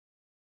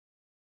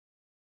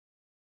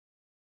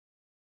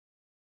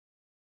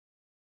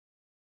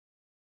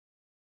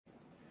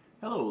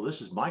Hello, this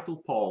is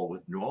Michael Paul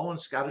with New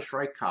Orleans Scottish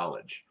Rite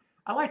College.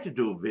 I'd like to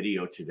do a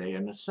video today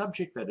on a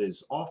subject that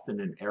is often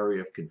an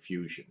area of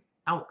confusion,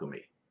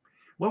 alchemy.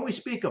 When we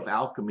speak of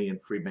alchemy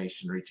and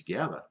Freemasonry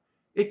together,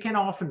 it can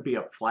often be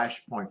a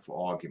flashpoint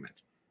for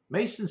argument.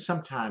 Masons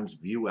sometimes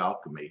view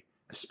alchemy,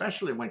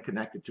 especially when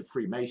connected to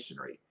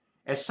Freemasonry,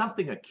 as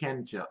something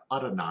akin to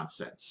utter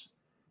nonsense.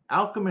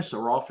 Alchemists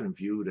are often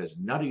viewed as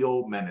nutty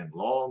old men in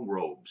long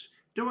robes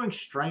doing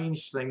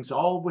strange things,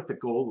 all with the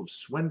goal of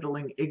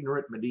swindling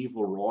ignorant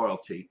medieval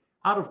royalty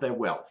out of their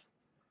wealth.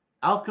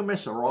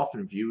 Alchemists are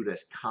often viewed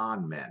as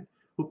con men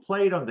who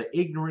played on the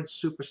ignorance,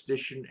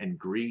 superstition, and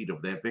greed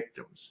of their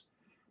victims.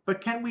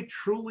 But can we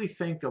truly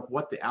think of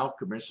what the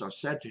alchemists are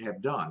said to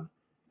have done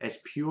as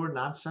pure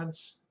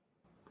nonsense?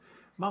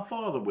 My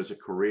father was a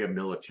career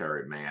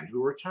military man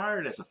who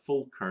retired as a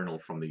full colonel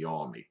from the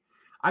Army.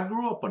 I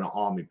grew up on an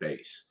Army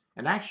base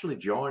and actually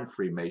joined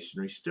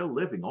Freemasonry, still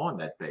living on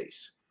that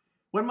base.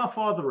 When my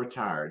father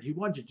retired, he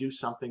wanted to do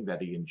something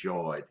that he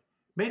enjoyed,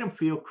 made him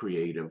feel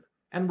creative,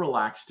 and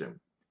relaxed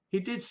him. He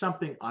did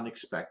something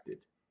unexpected.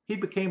 He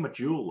became a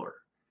jeweler.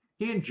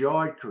 He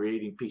enjoyed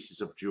creating pieces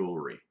of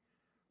jewelry.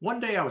 One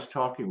day I was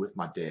talking with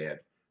my dad,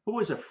 who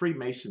was a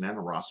Freemason and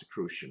a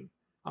Rosicrucian,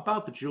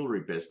 about the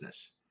jewelry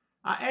business.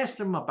 I asked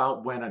him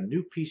about when a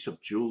new piece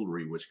of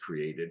jewelry was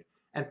created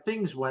and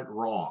things went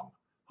wrong.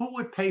 Who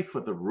would pay for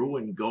the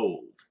ruined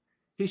gold?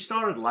 He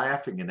started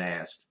laughing and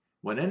asked,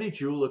 when any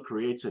jeweler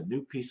creates a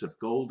new piece of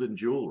golden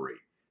jewelry,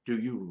 do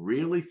you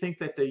really think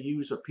that they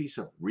use a piece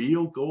of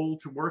real gold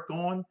to work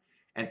on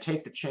and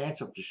take the chance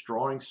of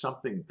destroying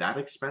something that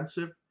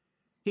expensive?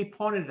 He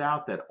pointed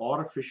out that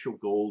artificial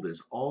gold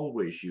is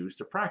always used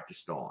to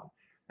practice on,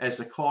 as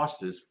the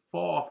cost is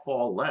far,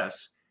 far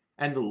less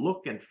and the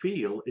look and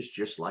feel is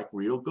just like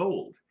real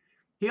gold.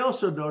 He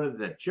also noted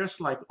that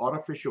just like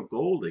artificial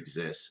gold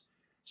exists,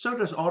 so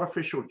does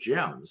artificial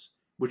gems,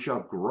 which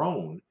are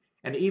grown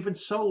and even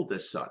sold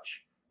as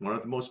such, one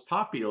of the most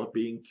popular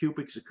being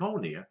cubic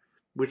zirconia,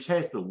 which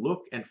has the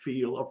look and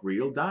feel of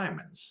real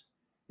diamonds.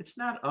 It's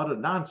not utter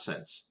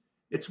nonsense.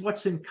 It's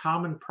what's in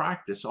common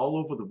practice all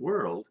over the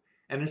world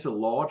and is a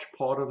large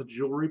part of the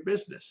jewelry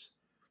business.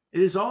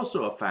 It is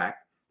also a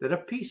fact that a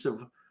piece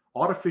of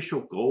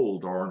artificial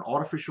gold or an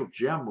artificial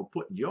gem were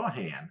put in your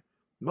hand,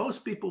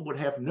 most people would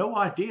have no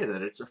idea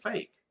that it's a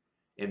fake.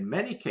 In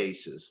many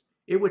cases,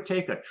 it would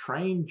take a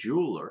trained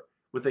jeweler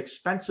with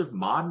expensive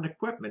modern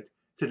equipment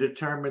to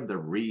determine the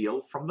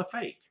real from the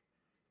fake.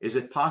 Is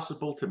it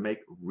possible to make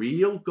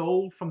real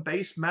gold from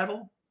base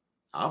metal?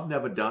 I've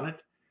never done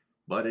it,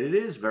 but it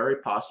is very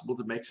possible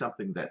to make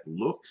something that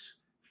looks,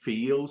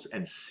 feels,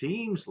 and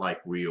seems like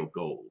real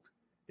gold.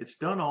 It's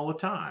done all the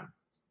time.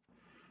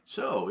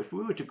 So if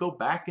we were to go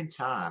back in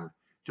time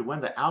to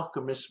when the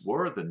alchemists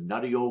were the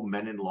nutty old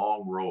men in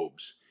long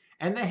robes,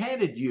 and they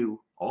handed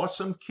you, or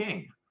some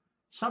king,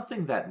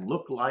 something that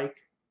looked like,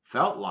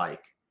 felt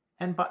like,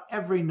 and by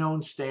every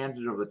known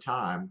standard of the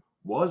time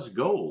was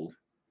gold,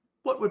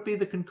 what would be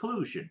the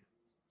conclusion?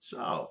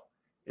 So,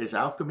 is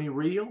alchemy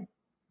real?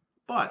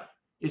 But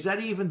is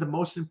that even the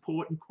most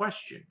important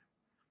question?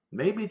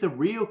 Maybe the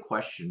real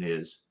question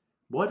is,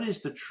 what is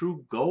the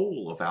true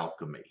goal of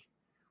alchemy?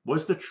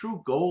 Was the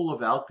true goal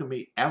of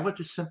alchemy ever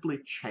to simply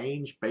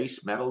change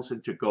base metals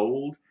into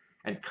gold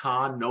and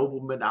con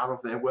noblemen out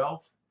of their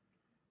wealth?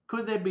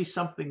 Could there be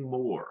something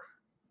more?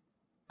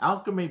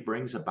 Alchemy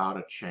brings about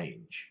a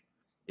change.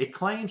 It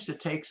claims to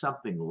take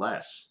something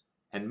less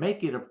and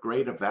make it of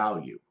greater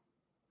value.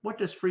 What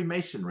does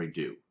Freemasonry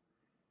do?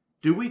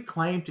 Do we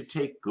claim to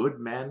take good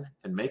men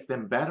and make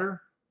them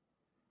better?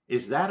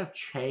 Is that a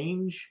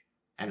change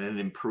and an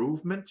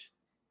improvement?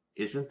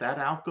 Isn't that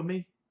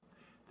alchemy?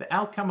 The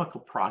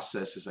alchemical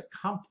process is a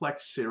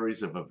complex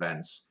series of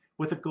events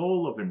with the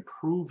goal of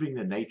improving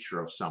the nature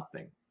of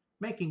something,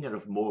 making it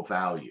of more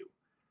value.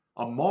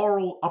 A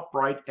moral,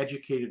 upright,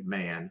 educated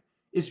man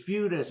is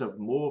viewed as of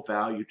more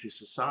value to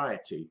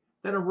society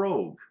than a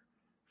rogue.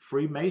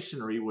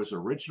 Freemasonry was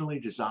originally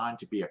designed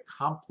to be a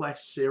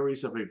complex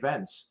series of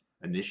events,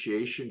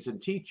 initiations,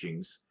 and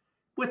teachings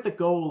with the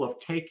goal of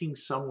taking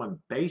someone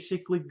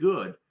basically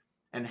good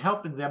and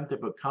helping them to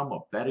become a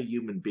better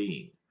human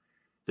being.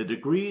 The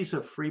degrees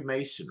of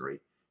Freemasonry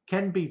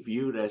can be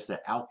viewed as the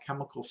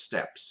alchemical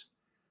steps.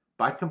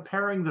 By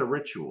comparing the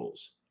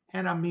rituals,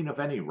 and I mean of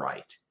any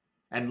rite,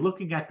 and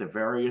looking at the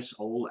various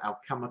old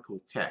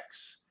alchemical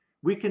texts,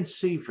 we can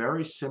see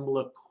very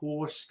similar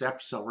core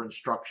steps or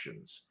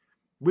instructions.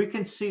 We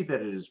can see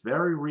that it is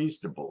very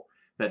reasonable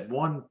that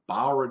one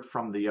borrowed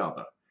from the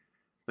other.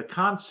 The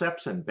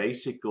concepts and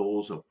basic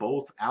goals of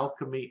both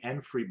alchemy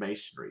and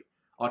Freemasonry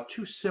are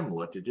too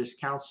similar to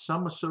discount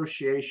some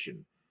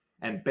association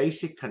and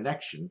basic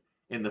connection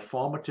in the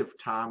formative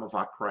time of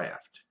our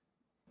craft.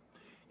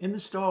 In the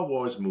Star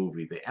Wars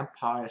movie, The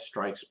Empire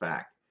Strikes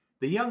Back,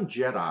 the young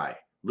Jedi,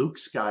 Luke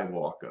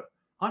Skywalker,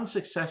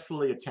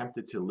 unsuccessfully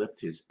attempted to lift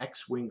his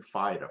X-Wing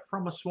fighter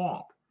from a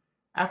swamp.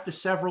 After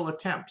several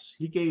attempts,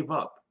 he gave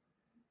up.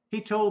 He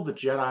told the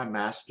Jedi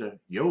Master,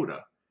 Yoda,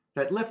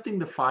 that lifting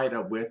the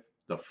fighter with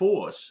the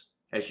Force,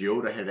 as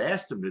Yoda had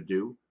asked him to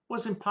do,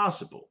 was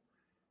impossible.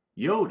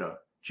 Yoda,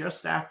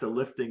 just after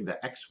lifting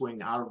the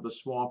X-Wing out of the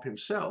swamp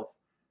himself,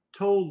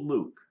 told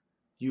Luke,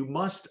 "You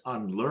must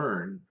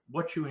unlearn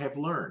what you have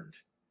learned."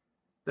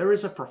 There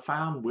is a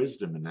profound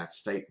wisdom in that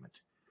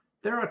statement.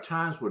 There are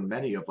times when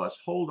many of us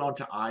hold on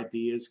to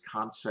ideas,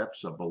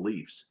 concepts, or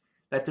beliefs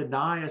that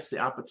deny us the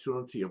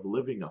opportunity of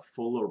living a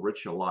fuller,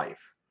 richer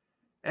life.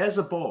 As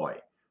a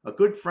boy, a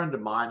good friend of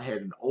mine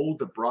had an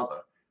older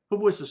brother who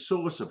was the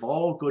source of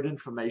all good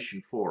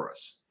information for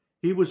us.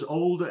 He was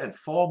older and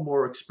far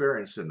more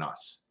experienced than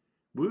us.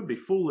 We would be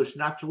foolish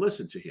not to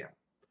listen to him.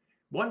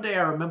 One day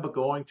I remember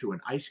going to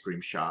an ice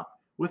cream shop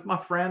with my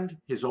friend,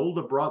 his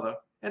older brother,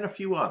 and a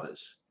few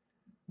others.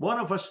 One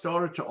of us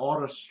started to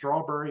order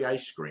strawberry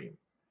ice cream.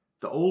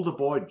 The older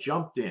boy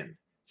jumped in,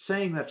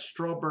 saying that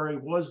strawberry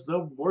was the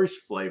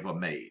worst flavor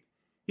made.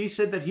 He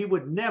said that he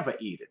would never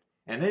eat it,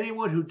 and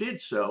anyone who did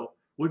so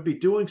would be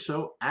doing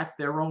so at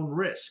their own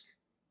risk.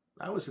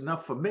 That was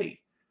enough for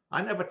me.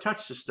 I never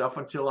touched the stuff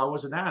until I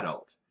was an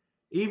adult.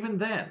 Even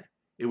then,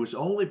 it was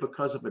only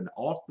because of an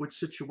awkward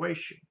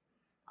situation.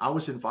 I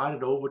was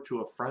invited over to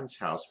a friend's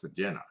house for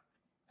dinner.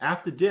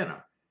 After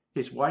dinner,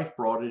 his wife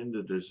brought in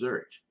the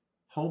dessert,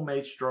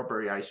 homemade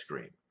strawberry ice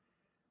cream.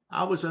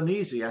 I was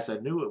uneasy as I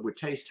knew it would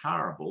taste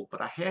horrible, but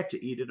I had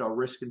to eat it or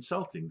risk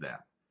insulting them.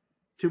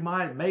 To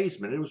my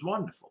amazement, it was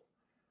wonderful.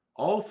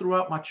 All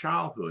throughout my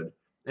childhood,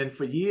 and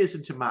for years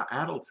into my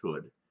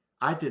adulthood,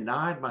 I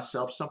denied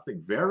myself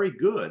something very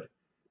good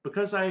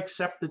because I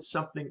accepted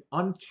something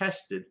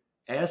untested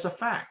as a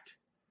fact.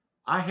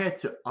 I had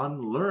to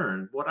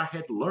unlearn what I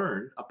had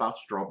learned about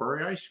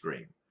strawberry ice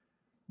cream.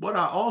 What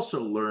I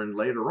also learned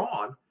later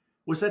on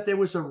was that there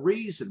was a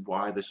reason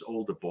why this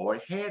older boy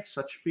had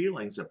such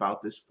feelings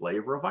about this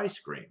flavor of ice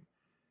cream.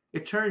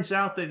 It turns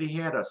out that he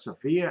had a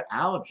severe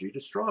allergy to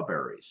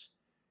strawberries.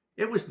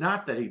 It was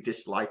not that he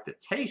disliked the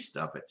taste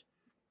of it,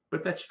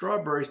 but that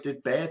strawberries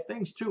did bad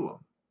things to him.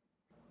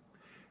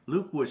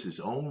 Luke was his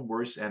own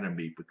worst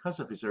enemy because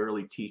of his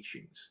early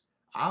teachings.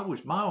 I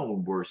was my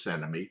own worst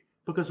enemy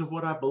because of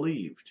what I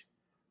believed.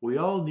 We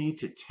all need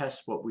to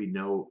test what we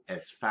know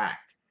as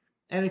fact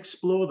and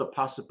explore the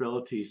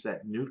possibilities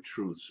that new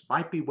truths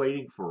might be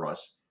waiting for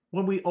us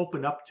when we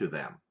open up to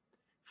them.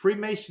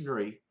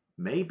 Freemasonry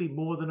may be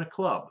more than a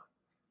club.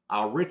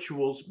 Our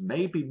rituals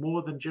may be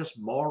more than just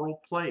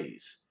moral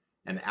plays.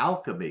 And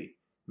alchemy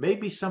may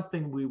be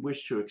something we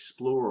wish to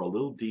explore a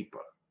little deeper.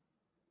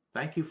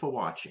 Thank you for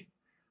watching.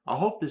 I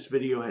hope this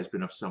video has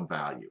been of some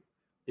value.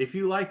 If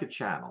you like the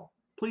channel,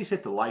 please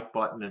hit the like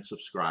button and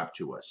subscribe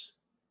to us.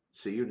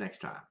 See you next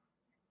time.